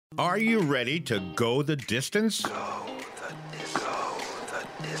Are you ready to go the distance?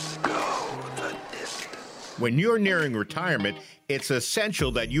 When you're nearing retirement, it's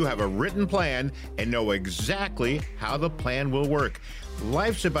essential that you have a written plan and know exactly how the plan will work.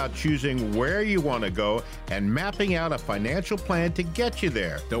 Life's about choosing where you want to go and mapping out a financial plan to get you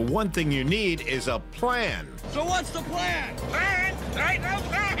there. The one thing you need is a plan. So what's the plan? Plan? Ain't no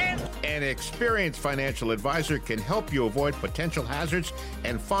plan. An experienced financial advisor can help you avoid potential hazards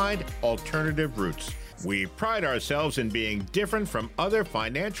and find alternative routes. We pride ourselves in being different from other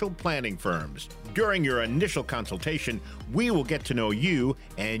financial planning firms. During your initial consultation, we will get to know you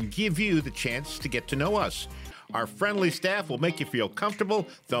and give you the chance to get to know us. Our friendly staff will make you feel comfortable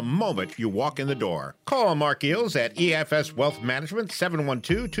the moment you walk in the door. Call Marc Geels at EFS Wealth Management,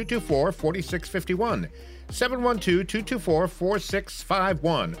 712-224-4651,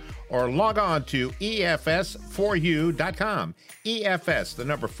 712-224-4651, or log on to EFS4U.com, EFS, the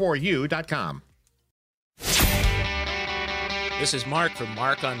number 4U.com. This is Mark from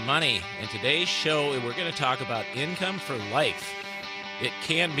Mark on Money, and today's show we're going to talk about income for life. It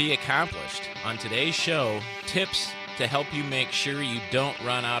can be accomplished. On today's show, tips to help you make sure you don't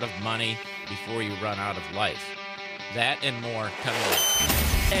run out of money before you run out of life. That and more coming up.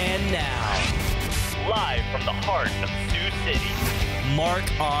 And now, live from the heart of Sioux City, Mark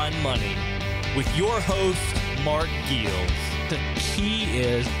on Money, with your host, Marc Geels. The key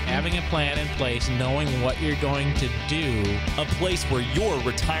is having a plan in place, knowing what you're going to do. A place where your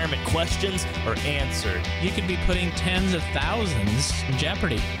retirement questions are answered. You could be putting tens of thousands in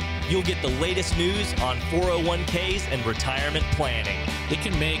jeopardy. You'll get the latest news on 401ks and retirement planning. It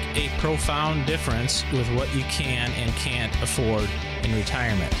can make a profound difference with what you can and can't afford in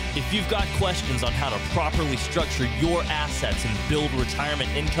retirement. If you've got questions on how to properly structure your assets and build retirement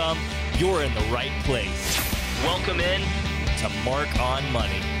income, you're in the right place. Welcome in to Mark on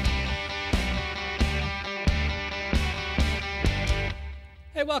Money.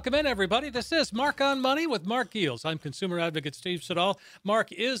 Hey, welcome in, everybody. This is Mark on Money with Marc Geels. I'm consumer advocate Steve Siddall. Mark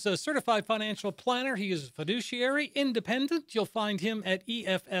is a certified financial planner. He is a fiduciary, independent. You'll find him at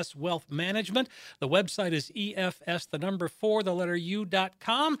EFS Wealth Management. The website is EFS, the number 4, the letter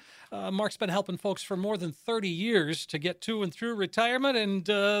U.com. Mark's been helping folks for more than 30 years to get to and through retirement, and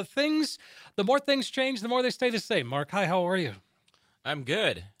the more things change, the more they stay the same. Mark, hi, how are you? I'm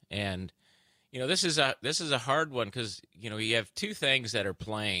good, and this is a hard one because you have two things that are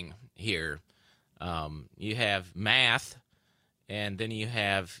playing here. You have math, and then you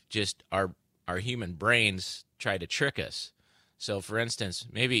have just our human brains try to trick us. So, for instance,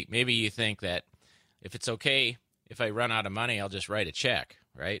 maybe you think that if it's okay if I run out of money, I'll just write a check,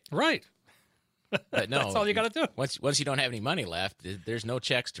 right? Right. But no, that's all you got to do. Once you don't have any money left, there's no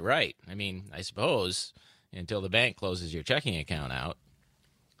checks to write. I mean, I suppose until the bank closes your checking account out.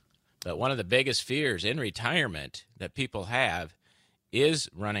 But one of the biggest fears in retirement that people have is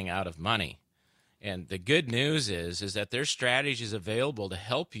running out of money. And the good news is that there's strategies available to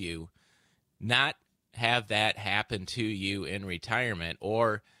help you not have that happen to you in retirement,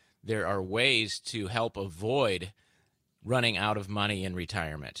 or there are ways to help avoid running out of money in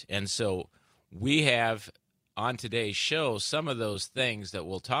retirement. And so we have on today's show some of those things that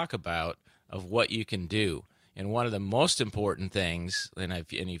we'll talk about of what you can do. And one of the most important things, and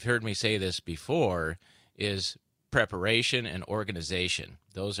you've heard me say this before, is preparation and organization.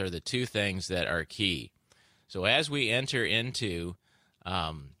 Those are the two things that are key. So as we enter into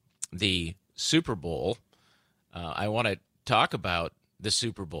the Super Bowl, I want to talk about the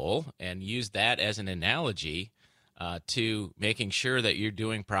Super Bowl and use that as an analogy to making sure that you're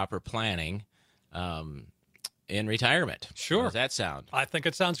doing proper planning in retirement. Sure. How does that sound? I think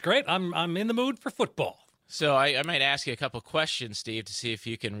it sounds great. I'm in the mood for football. So I might ask you a couple questions, Steve, to see if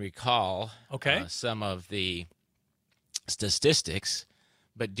you can recall some of the statistics.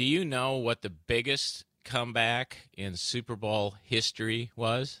 But do you know what the biggest comeback in Super Bowl history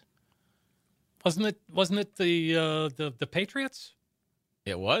was? Wasn't it the Patriots?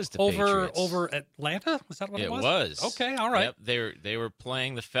 It was the Patriots. Over Atlanta? Was that what it was? It was. Okay, all right. Yep, they were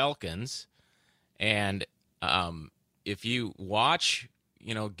playing the Falcons, and if you watch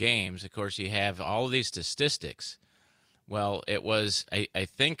games, of course, you have all of these statistics. Well, it was, I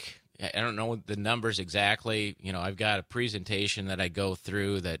think, I don't know the numbers exactly. I've got a presentation that I go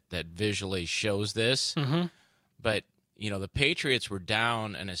through that visually shows this. Mm-hmm. But, the Patriots were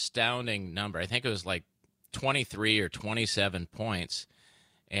down an astounding number. I think it was like 23 or 27 points.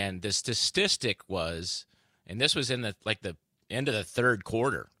 And the statistic was, and this was in the end of the third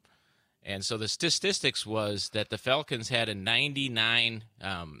quarter. And so the statistics was that the Falcons had a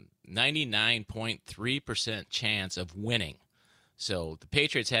 99.3% chance of winning. So the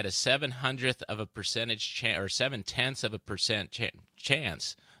Patriots had a 0.07% of a percentage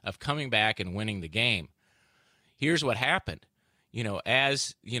chance of coming back and winning the game. Here's what happened.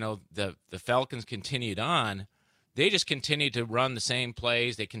 As the Falcons continued on, they just continued to run the same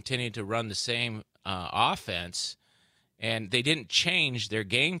plays. They continued to run the same offense, and they didn't change their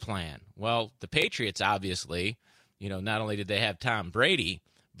game plan. Well, the Patriots, obviously, not only did they have Tom Brady,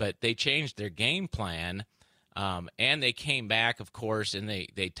 but they changed their game plan, and they came back, of course, and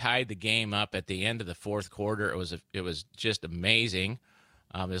they tied the game up at the end of the fourth quarter. It was just amazing.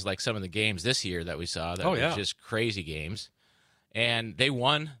 It was like some of the games this year that we saw that were just crazy games, and they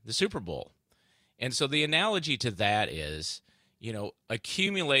won the Super Bowl. And so the analogy to that is,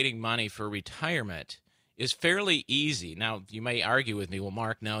 accumulating money for retirement is fairly easy. Now, you may argue with me, well,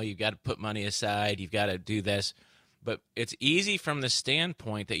 Mark, no, you've got to put money aside, you've got to do this. But it's easy from the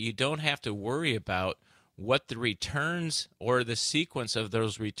standpoint that you don't have to worry about what the returns or the sequence of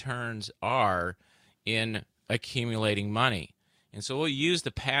those returns are in accumulating money. And so we'll use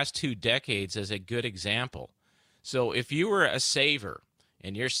the past 2 decades as a good example. So if you were a saver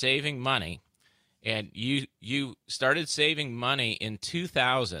and you're saving money, and you started saving money in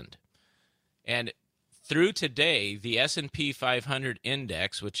 2000, and through today, the S&P 500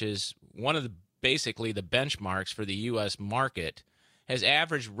 index, which is one of basically the benchmarks for the U.S. market, has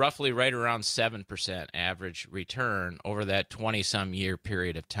averaged roughly right around 7% average return over that 20-some year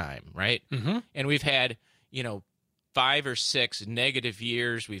period of time, right? Mm-hmm. And we've had, 5 or 6 negative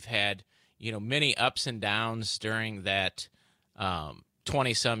years. We've had, many ups and downs during that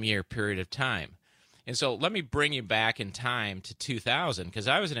 20-some year period of time. And so let me bring you back in time to 2000, because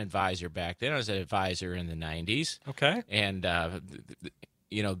I was an advisor back then. I was an advisor in the 90s. Okay. And,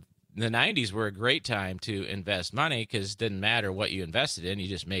 the 90s were a great time to invest money because it didn't matter what you invested in. You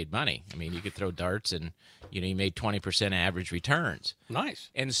just made money. I mean, you could throw darts and, you made 20% average returns. Nice.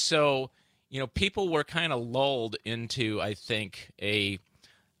 And so, people were kind of lulled into, I think, a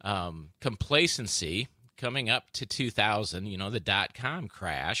complacency coming up to 2000, the dot-com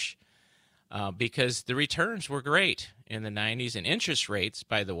crash. Because the returns were great in the 90s, and interest rates,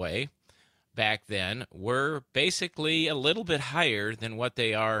 by the way, back then were basically a little bit higher than what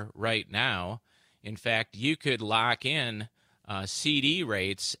they are right now. In fact, you could lock in CD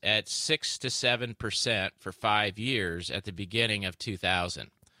rates at 6 to 7% for 5 years at the beginning of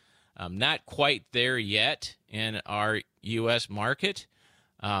 2000. Not quite there yet in our U.S. market,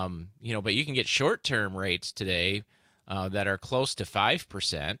 but you can get short-term rates today that are close to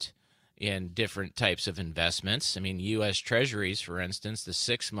 5%. In different types of investments. I mean, U.S. Treasuries, for instance, the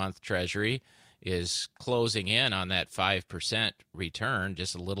 6-month Treasury is closing in on that 5% return,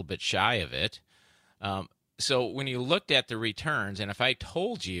 just a little bit shy of it. So when you looked at the returns, and if I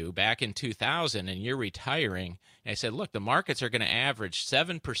told you back in 2000 and you're retiring, and I said, look, the markets are going to average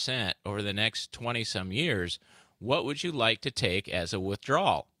 7% over the next 20-some years, what would you like to take as a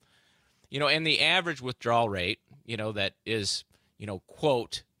withdrawal? And the average withdrawal rate, that is,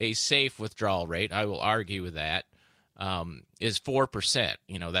 quote, a safe withdrawal rate, I will argue with that, is 4%.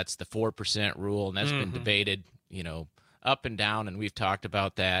 That's the 4% rule, and that's been debated, up and down, and we've talked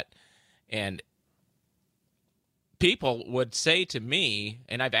about that. And people would say to me,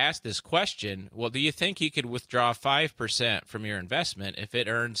 and I've asked this question, well, do you think you could withdraw 5% from your investment if it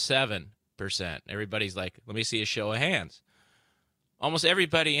earned 7%? Everybody's like, let me see a show of hands. Almost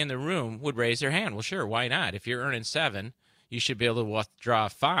everybody in the room would raise their hand. Well, sure, why not? If you're earning 7%, you should be able to withdraw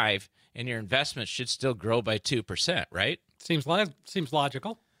 5%, and your investment should still grow by 2%, right? Seems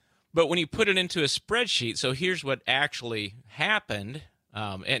logical. But when you put it into a spreadsheet, so here's what actually happened,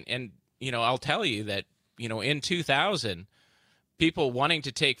 and I'll tell you that, in 2000, people wanting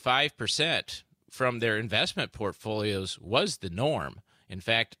to take 5% from their investment portfolios was the norm. In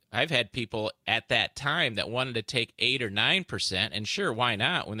fact, I've had people at that time that wanted to take 8 or 9%, and sure, why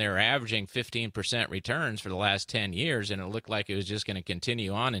not, when they were averaging 15% returns for the last 10 years, and it looked like it was just going to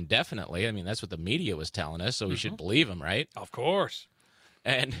continue on indefinitely. I mean, that's what the media was telling us, so we should believe them, right? Of course.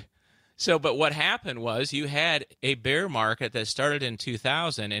 And so, but what happened was you had a bear market that started in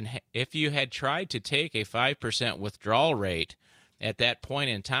 2000, and if you had tried to take a 5% withdrawal rate at that point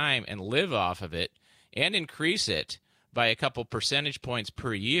in time and live off of it and increase it by a couple percentage points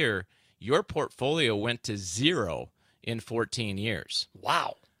per year, your portfolio went to 0 in 14 years.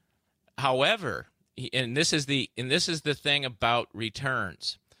 Wow. However, and this is the thing about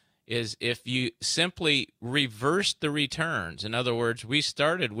returns, is if you simply reverse the returns, in other words, we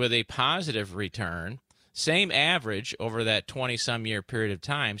started with a positive return, same average over that 20-some year period of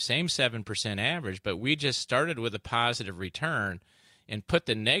time, same 7% average, but we just started with a positive return and put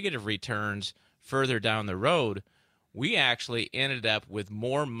the negative returns further down the road, we actually ended up with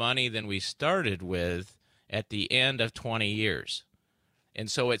more money than we started with at the end of 20 years. And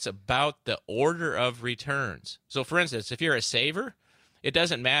so it's about the order of returns. So, for instance, if you're a saver, it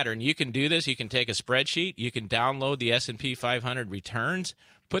doesn't matter. And you can do this. You can take a spreadsheet. You can download the S&P 500 returns,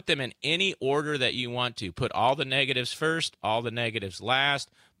 put them in any order that you want to. Put all the negatives first, all the negatives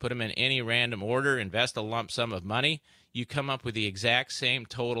last, put them in any random order, invest a lump sum of money. You come up with the exact same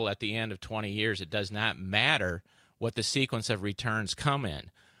total at the end of 20 years. It does not matter what the sequence of returns come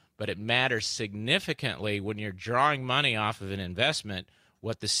in, but it matters significantly when you're drawing money off of an investment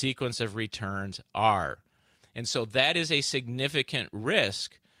what the sequence of returns are. And so that is a significant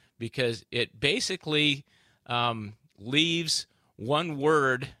risk because it basically leaves one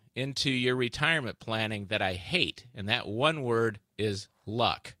word into your retirement planning that I hate, and that one word is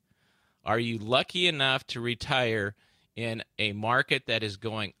luck. Are you lucky enough to retire in a market that is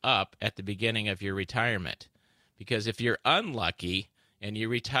going up at the beginning of your retirement? Because if you're unlucky and you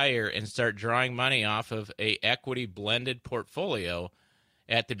retire and start drawing money off of a equity blended portfolio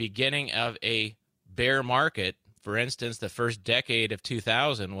at the beginning of a bear market, for instance, the first decade of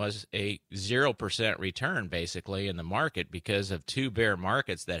 2000 was a 0% return basically in the market because of two bear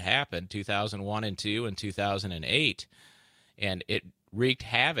markets that happened, 2001 and 2 and 2008. And it wreaked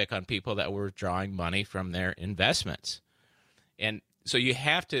havoc on people that were drawing money from their investments. And so you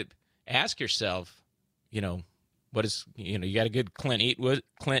have to ask yourself, you got a good Clint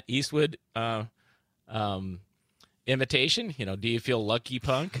Eastwood imitation, do you feel lucky,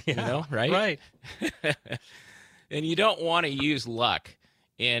 punk? Yeah, right? Right. And you don't want to use luck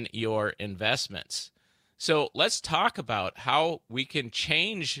in your investments. So let's talk about how we can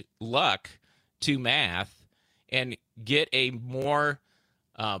change luck to math and get a more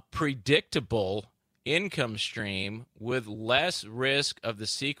predictable income stream with less risk of the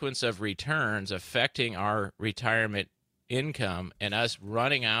sequence of returns affecting our retirement income and us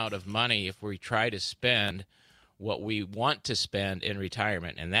running out of money if we try to spend what we want to spend in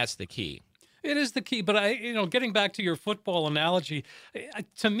retirement. And that's the key. It is the key, but getting back to your football analogy,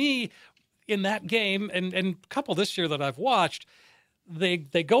 to me, in that game, and couple this year that I've watched, they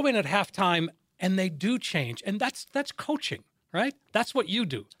go in at halftime and they do change, and that's coaching, right? That's what you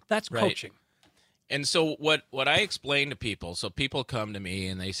do. That's coaching. And so what I explain to people, so people come to me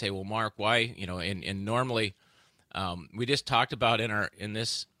and they say, well, Mark, why, and normally we just talked about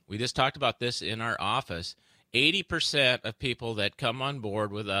this in our office. 80% of people that come on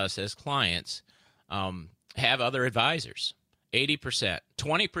board with us as clients have other advisors. 80%.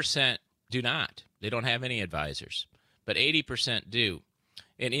 20% do not. They don't have any advisors. But 80% do.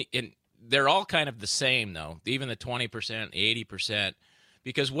 And they're all kind of the same, though, even the 20%, the 80%,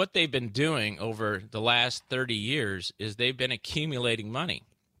 because what they've been doing over the last 30 years is they've been accumulating money.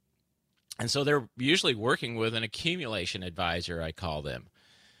 And so they're usually working with an accumulation advisor, I call them,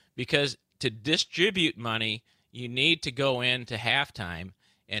 because to distribute money, you need to go into halftime,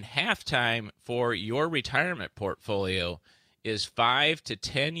 and halftime for your retirement portfolio is 5 to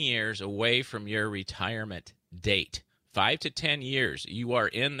 10 years away from your retirement date. 5 to 10 years, you are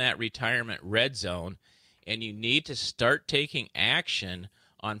in that retirement red zone, and you need to start taking action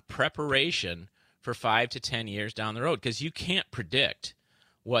on preparation for 5 to 10 years down the road because you can't predict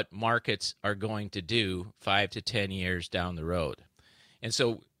what markets are going to do 5 to 10 years down the road. And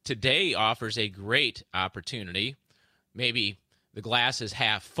so today offers a great opportunity. Maybe the glass is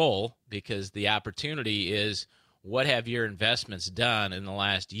half full because the opportunity is what have your investments done in the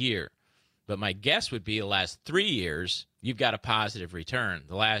last year? But my guess would be the last 3 years, you've got a positive return.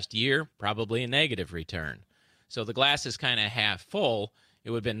 The last year, probably a negative return. So the glass is kind of half full. It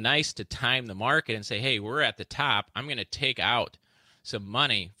would have been nice to time the market and say, hey, we're at the top. I'm going to take out some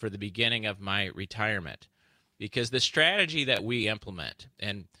money for the beginning of my retirement. Because the strategy that we implement,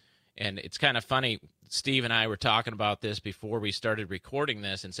 and it's kind of funny, Steve and I were talking about this before we started recording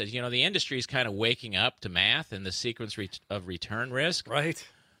this and said, the industry is kind of waking up to math and the sequence of return risk. Right.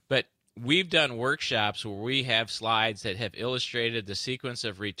 But we've done workshops where we have slides that have illustrated the sequence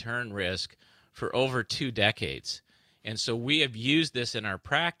of return risk for over 2 decades. And so we have used this in our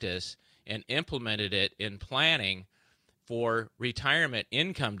practice and implemented it in planning for retirement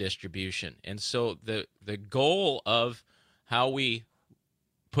income distribution. And so the goal of how we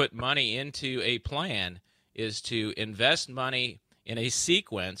put money into a plan is to invest money in a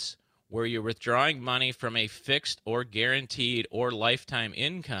sequence where you're withdrawing money from a fixed or guaranteed or lifetime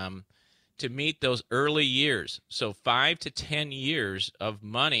income to meet those early years. So 5 to 10 years of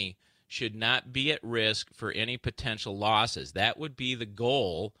money should not be at risk for any potential losses. That would be the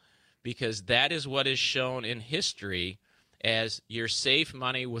goal because that is what is shown in history as your safe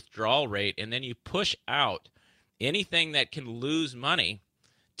money withdrawal rate, and then you push out anything that can lose money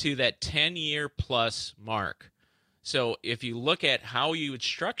to that 10-year plus mark. So if you look at how you would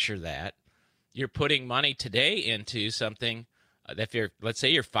structure that, you're putting money today into something that if you're, let's say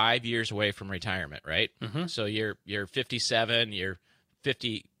you're 5 years away from retirement, right? Mm-hmm. So you're 57, you're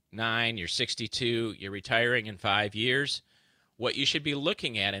 59, you're 62, you're retiring in 5 years. What you should be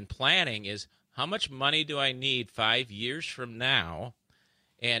looking at and planning is how much money do I need 5 years from now,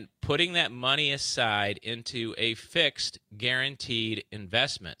 and putting that money aside into a fixed guaranteed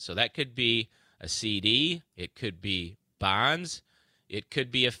investment. So that could be a CD, it could be bonds, it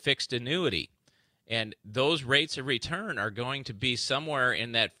could be a fixed annuity. And those rates of return are going to be somewhere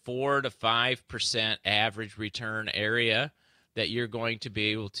in that 4 to 5% average return area that you're going to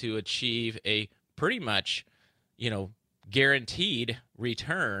be able to achieve a pretty much, guaranteed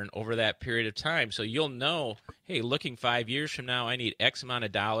return over that period of time. So you'll know, hey, looking 5 years from now, I need X amount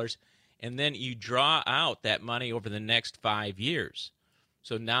of dollars. And then you draw out that money over the next 5 years.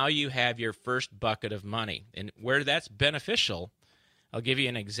 So now you have your first bucket of money. And where that's beneficial, I'll give you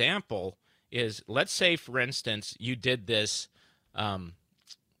an example, is let's say, for instance, you did this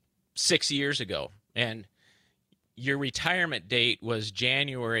 6 years ago, and your retirement date was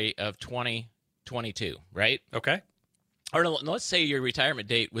January of 2022, right? Okay. Or no, let's say your retirement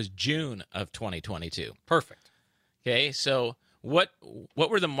date was June of 2022. Perfect. Okay, so what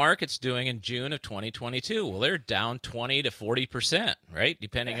were the markets doing in June of 2022? Well, they're down 20 to 40%, right?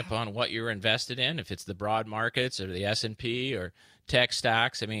 Depending upon what you're invested in, if it's the broad markets or the S&P or tech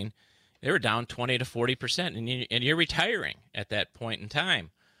stocks. I mean, they were down 20 to 40%, and you're retiring at that point in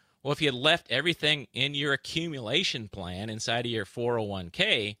time. Well, if you left everything in your accumulation plan inside of your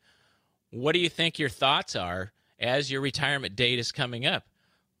 401k, what do you think your thoughts are as your retirement date is coming up?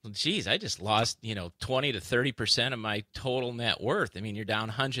 Well, geez, I just lost, 20 to 30% of my total net worth. I mean, you're down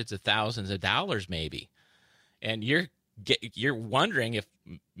hundreds of thousands of dollars maybe. And you're wondering if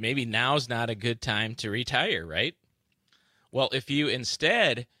maybe now's not a good time to retire, right? Well, if you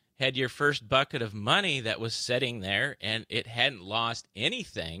instead had your first bucket of money that was sitting there and it hadn't lost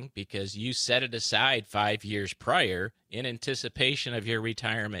anything because you set it aside 5 years prior in anticipation of your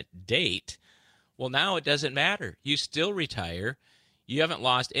retirement date, well, now it doesn't matter. You still retire. You haven't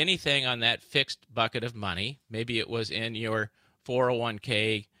lost anything on that fixed bucket of money. Maybe it was in your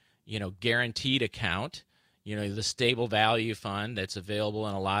 401k, guaranteed account, the stable value fund that's available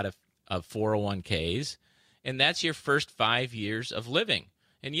in a lot of 401ks. And that's your first 5 years of living.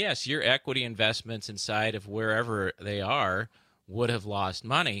 And yes, your equity investments inside of wherever they are would have lost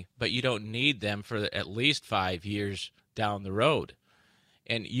money, but you don't need them for at least 5 years down the road.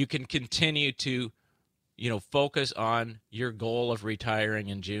 And you can continue to, focus on your goal of retiring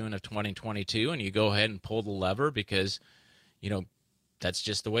in June of 2022, and you go ahead and pull the lever because, that's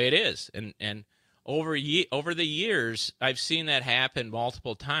just the way it is. And over the years, I've seen that happen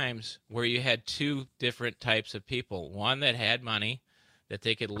multiple times where you had two different types of people. One that had money that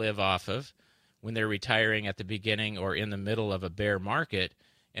they could live off of when they're retiring at the beginning or in the middle of a bear market,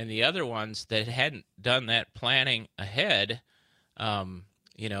 and the other ones that hadn't done that planning ahead, and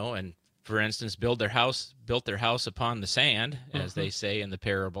for instance, built their house upon the sand, as they say in the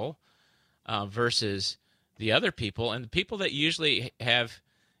parable, versus the other people. And the people that usually have,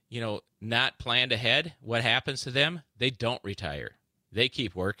 not planned ahead, what happens to them? They don't retire. They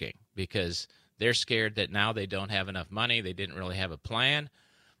keep working because they're scared that now they don't have enough money. They didn't really have a plan.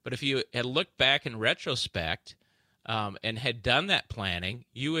 But if you had looked back in retrospect and had done that planning,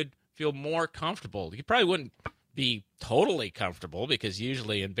 you would feel more comfortable. You probably wouldn't be totally comfortable because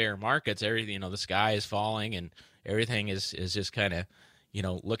usually in bear markets, everything, the sky is falling and everything is just kind of,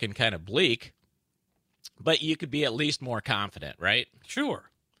 looking kind of bleak. But you could be at least more confident, right? Sure.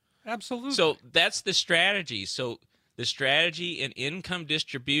 Absolutely. So that's the strategy. So the strategy in income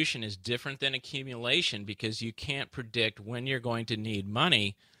distribution is different than accumulation because you can't predict when you're going to need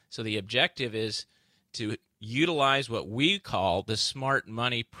money. So the objective is to utilize what we call the smart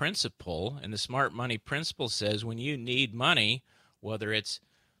money principle. And the smart money principle says when you need money, whether it's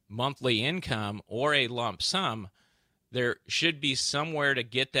monthly income or a lump sum, there should be somewhere to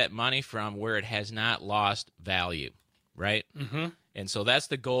get that money from where it has not lost value, right? Mm-hmm. And so that's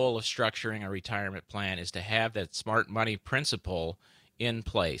the goal of structuring a retirement plan, is to have that smart money principle in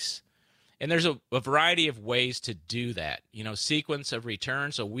place. And there's a variety of ways to do that. Sequence of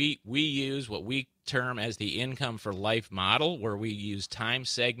return. So we use what we term as the income for life model, where we use time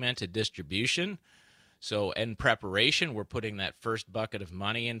segmented distribution. So in preparation, we're putting that first bucket of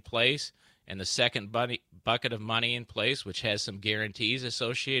money in place and the second bucket of money in place, which has some guarantees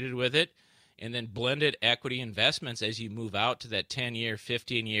associated with it. And then blended equity investments as you move out to that 10-year,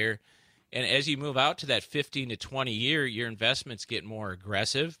 15-year And as you move out to that 15 to 20 year, your investments get more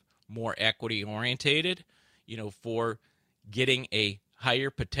aggressive, more equity orientated, for getting a higher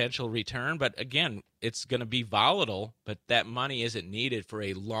potential return. But again, it's going to be volatile, but that money isn't needed for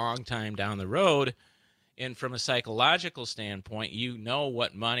a long time down the road. And from a psychological standpoint, you know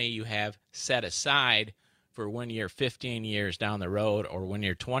what money you have set aside for when you're 15 years down the road or when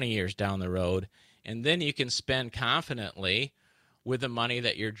you're 20 years down the road. And then you can spend confidently with the money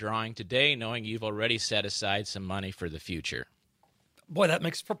that you're drawing today, knowing you've already set aside some money for the future. Boy, that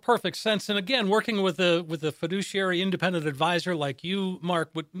makes perfect sense. And again, working with a fiduciary independent advisor like you,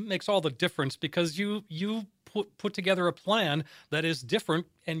 Mark, makes all the difference, because you put together a plan that is different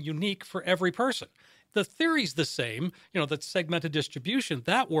and unique for every person. The theory's the same, that segmented distribution,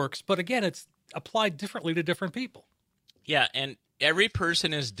 that works. But again, it's applied differently to different people. Yeah, and every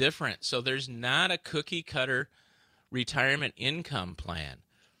person is different. So there's not a cookie cutter retirement income plan.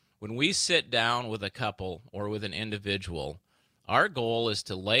 When we sit down with a couple or with an individual, our goal is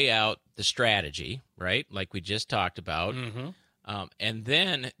to lay out the strategy, right, like we just talked about, and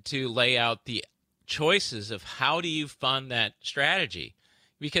then to lay out the choices of how do you fund that strategy.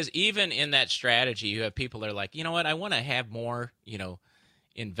 Because even in that strategy, you have people that are like, you know what, I want to have more,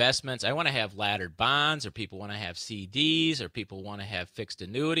 investments. I want to have laddered bonds, or people want to have CDs, or people want to have fixed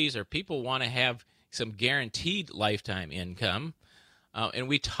annuities, or people want to have some guaranteed lifetime income. And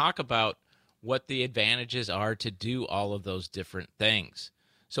we talk about what the advantages are to do all of those different things.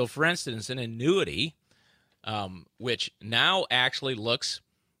 So, for instance, an annuity, which now actually looks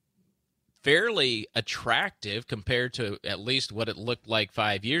fairly attractive compared to at least what it looked like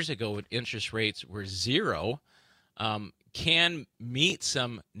 5 years ago when interest rates were zero, can meet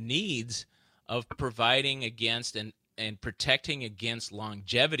some needs of providing against and protecting against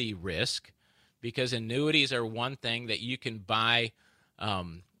longevity risk, because annuities are one thing that you can buy.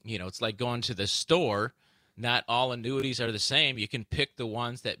 It's like going to the store. Not all annuities are the same. You can pick the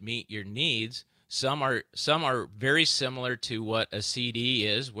ones that meet your needs. Some are very similar to what a CD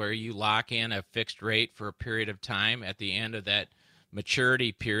is, where you lock in a fixed rate for a period of time at the end of that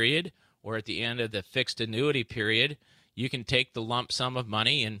maturity period, or at the end of the fixed annuity period. You can take the lump sum of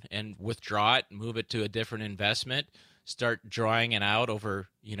money and withdraw it, move it to a different investment, start drawing it out over,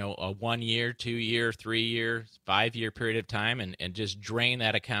 a 1 year, 2 year, 3 year, 5 year period of time, and just drain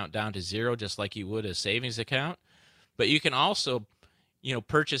that account down to zero, just like you would a savings account. But you can also,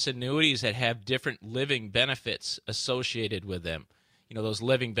 purchase annuities that have different living benefits associated with them. Those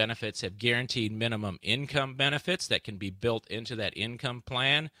living benefits have guaranteed minimum income benefits that can be built into that income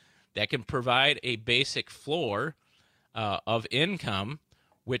plan that can provide a basic floor of income,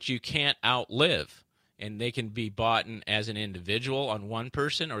 which you can't outlive. And they can be bought as an individual on one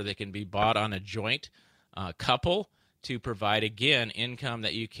person, or they can be bought on a joint couple to provide, again, income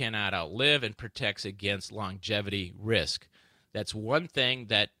that you cannot outlive and protects against longevity risk. That's one thing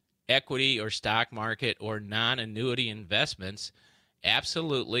that equity or stock market or non-annuity investments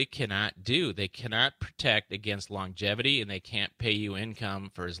absolutely cannot do. They cannot protect against longevity, and they can't pay you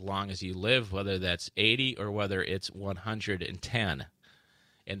income for as long as you live, whether that's 80 or whether it's 110.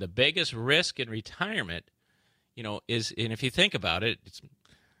 And the biggest risk in retirement, is, and if you think about it,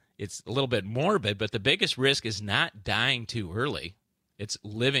 it's a little bit morbid, but the biggest risk is not dying too early. It's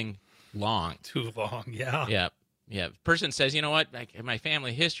living long. Too long, yeah. Yeah. Yeah. Person says, you know what, my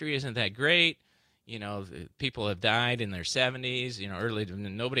family history isn't that great. People have died in their 70s, early.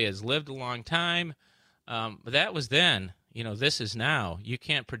 Nobody has lived a long time. But that was then. This is now. You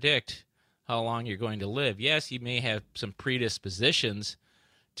can't predict how long you're going to live. Yes, you may have some predispositions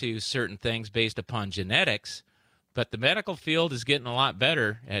to certain things based upon genetics, but the medical field is getting a lot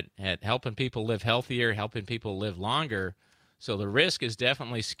better at helping people live healthier, helping people live longer. So the risk is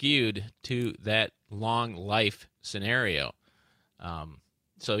definitely skewed to that long life scenario.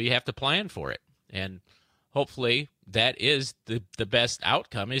 So you have to plan for it. And hopefully that is the best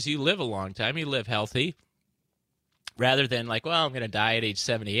outcome, is you live a long time, you live healthy, rather than like, well, I'm going to die at age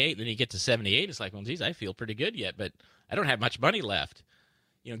 78. Then you get to 78, it's like, well, geez, I feel pretty good yet, but I don't have much money left.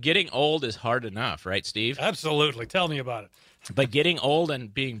 Getting old is hard enough, right, Steve? Absolutely. Tell me about it. But getting old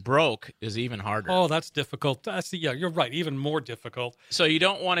and being broke is even harder. Oh, that's difficult. Yeah, you're right. Even more difficult. So you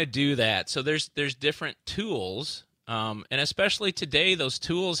don't want to do that. So there's different tools, and especially today, those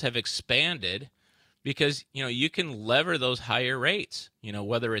tools have expanded because, you can lever those higher rates,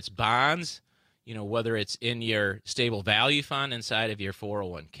 whether it's bonds, whether it's in your stable value fund inside of your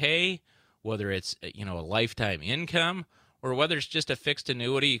 401k, whether it's, a lifetime income, or whether it's just a fixed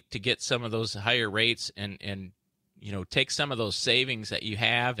annuity to get some of those higher rates and take some of those savings that you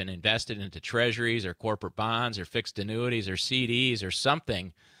have and invest it into treasuries or corporate bonds or fixed annuities or CDs or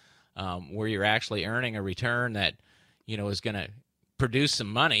something where you're actually earning a return that, is going to produce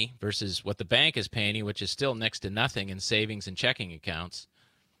some money versus what the bank is paying you, which is still next to nothing in savings and checking accounts.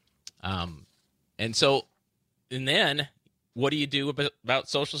 And then what do you do about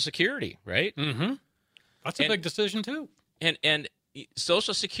Social Security, right? Mm-hmm. That's a big decision too. And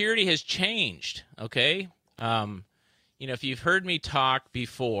Social Security has changed, okay? If you've heard me talk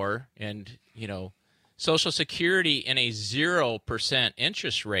before, and, Social Security in a 0%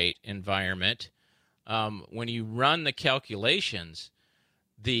 interest rate environment, when you run the calculations,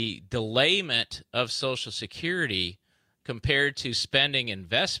 the delayment of Social Security compared to spending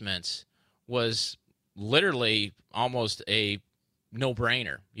investments was literally almost a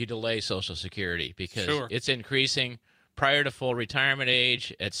no-brainer. You delay Social Security because it's increasing prior to full retirement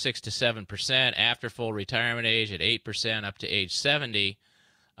age at 6 to 7%, after full retirement age at 8% up to age 70.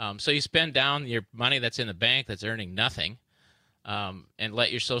 So you spend down your money that's in the bank that's earning nothing, and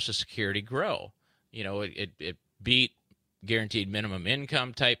let your Social Security grow. It beat guaranteed minimum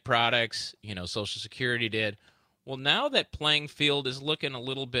income type products. Social Security did. Well, now that playing field is looking a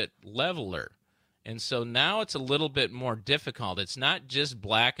little bit leveler. And so now it's a little bit more difficult. It's not just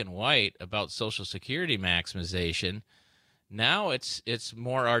black and white about Social Security maximization. Now it's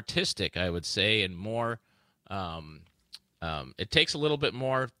more artistic, I would say, and more it takes a little bit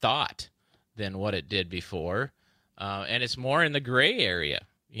more thought than what it did before. And it's more in the gray area,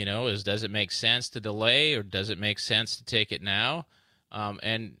 does it make sense to delay or does it make sense to take it now?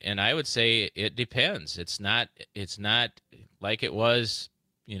 And I would say it depends. It's not like it was,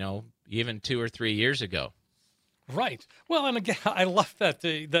 even 2 or 3 years ago. Right. Well, and again, I love that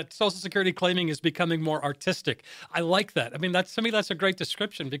that Social Security claiming is becoming more artistic. I like that. I mean, to me, that's a great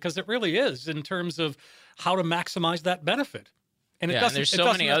description because it really is in terms of how to maximize that benefit. And and there's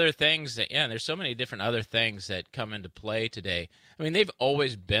so many other things there's so many different other things that come into play today. I mean, they've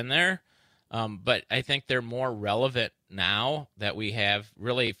always been there, but I think they're more relevant now that we have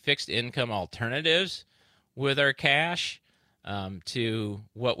really fixed income alternatives with our cash to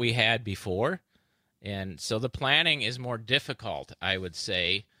what we had before. And so the planning is more difficult, I would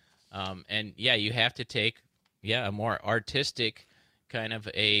say. And, you have to take, a more artistic kind of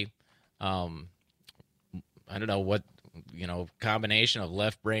a, I don't know what, combination of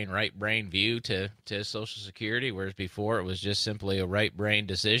left brain, right brain view to Social Security, whereas before it was just simply a right brain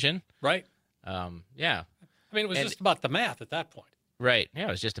decision. Right. Yeah. I mean, it was just about the math at that point. Right. Yeah,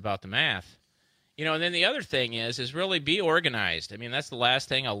 it was just about the math. And then the other thing is really be organized. I mean, that's the last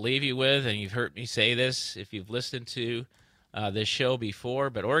thing I'll leave you with, and you've heard me say this if you've listened to this show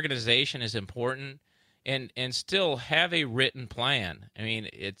before, but organization is important, and still have a written plan. I mean,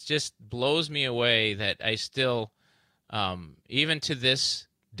 it just blows me away that I still, even to this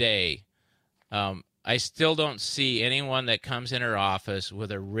day, I still don't see anyone that comes in our office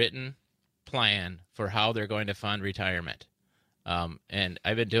with a written plan for how they're going to fund retirement. And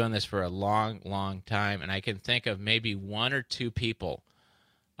I've been doing this for a long, long time, and I can think of maybe 1 or 2 people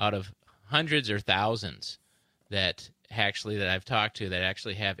out of hundreds or thousands that I've talked to that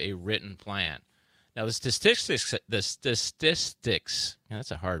actually have a written plan. Now, the statistics, that's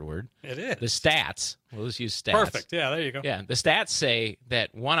a hard word. It is. The stats, we'll just use stats. Perfect. Yeah, there you go. Yeah, the stats say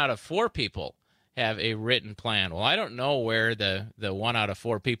that 1 out of 4 people have a written plan. Well, I don't know where the 1 out of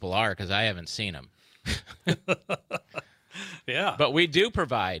 4 people are because I haven't seen them. Yeah. But we do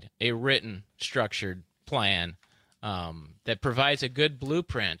provide a written, structured plan that provides a good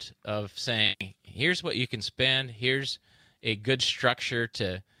blueprint of saying, here's what you can spend, here's a good structure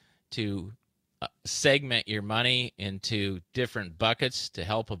to segment your money into different buckets to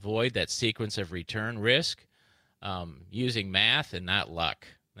help avoid that sequence of return risk using math and not luck.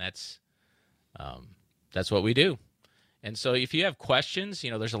 That's what we do. And so if you have questions,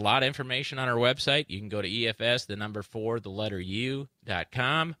 there's a lot of information on our website. You can go to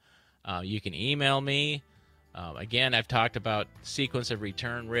EFS4U.com. You can email me. Again, I've talked about sequence of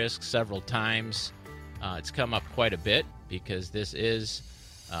return risk several times. It's come up quite a bit because this is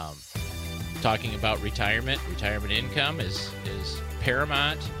talking about retirement. Retirement income is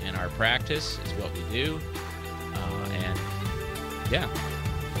paramount in our practice, is what we do.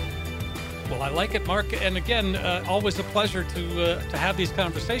 Well, I like it, Mark. And again, always a pleasure to have these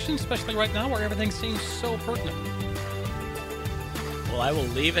conversations, especially right now where everything seems so pertinent. Well, I will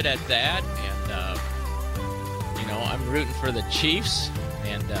leave it at that. And, I'm rooting for the Chiefs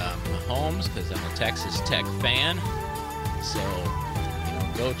and Mahomes because I'm a Texas Tech fan. So,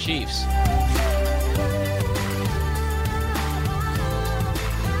 go Chiefs.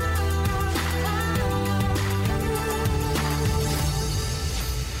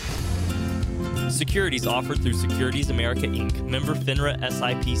 Securities offered through Securities America Inc., member FINRA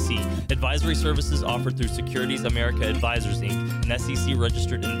SIPC. Advisory services offered through Securities America Advisors Inc., an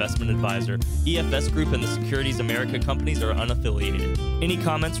SEC-registered investment advisor. EFS Group and the Securities America companies are unaffiliated. Any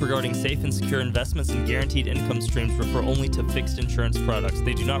comments regarding safe and secure investments and guaranteed income streams refer only to fixed insurance products.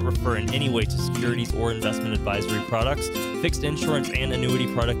 They do not refer in any way to securities or investment advisory products. Fixed insurance and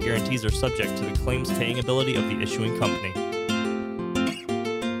annuity product guarantees are subject to the claims-paying ability of the issuing company.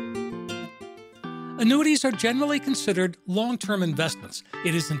 Annuities are generally considered long-term investments.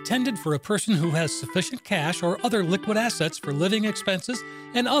 It is intended for a person who has sufficient cash or other liquid assets for living expenses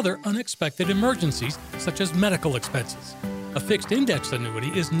and other unexpected emergencies, such as medical expenses. A fixed index annuity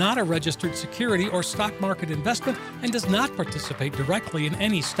is not a registered security or stock market investment and does not participate directly in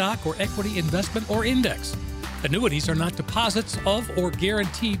any stock or equity investment or index. Annuities are not deposits of or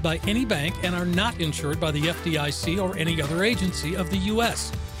guaranteed by any bank and are not insured by the FDIC or any other agency of the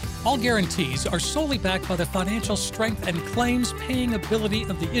U.S. All guarantees are solely backed by the financial strength and claims-paying ability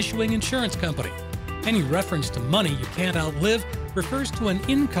of the issuing insurance company. Any reference to money you can't outlive refers to an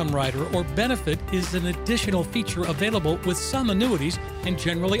income rider or benefit is an additional feature available with some annuities and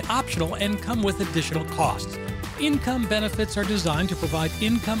generally optional and come with additional costs. Income benefits are designed to provide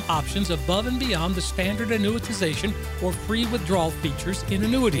income options above and beyond the standard annuitization or free withdrawal features in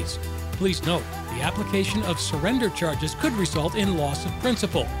annuities. Please note, the application of surrender charges could result in loss of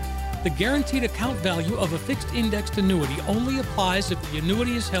principal. The guaranteed account value of a fixed indexed annuity only applies if the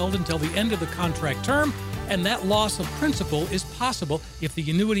annuity is held until the end of the contract term, and that loss of principal is possible if the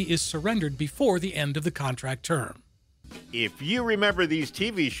annuity is surrendered before the end of the contract term. If you remember these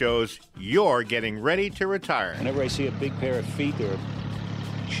TV shows, you're getting ready to retire. Whenever I see a big pair of feet or a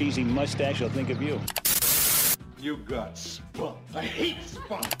cheesy mustache, I'll think of you. You got spunk. I hate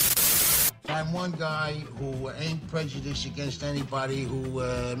spunk. I'm one guy who ain't prejudiced against anybody who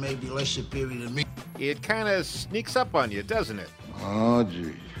may be less superior than me. It kind of sneaks up on you, doesn't it? Oh,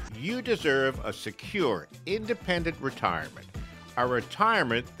 gee. You deserve a secure, independent retirement. A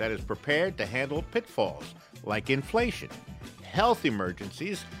retirement that is prepared to handle pitfalls like inflation, health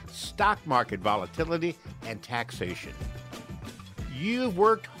emergencies, stock market volatility, and taxation. You've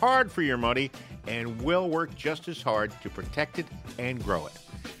worked hard for your money and will work just as hard to protect it and grow it.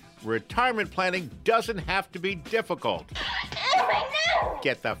 Retirement planning doesn't have to be difficult.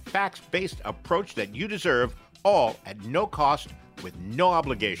 Get the facts-based approach that you deserve, all at no cost with no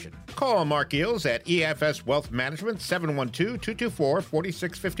obligation. Call Marc Geels at EFS Wealth Management,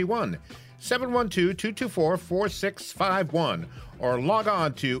 712-224-4651, 712-224-4651, or log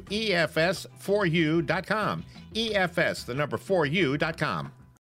on to EFS4U.com, EFS, the number 4U.com.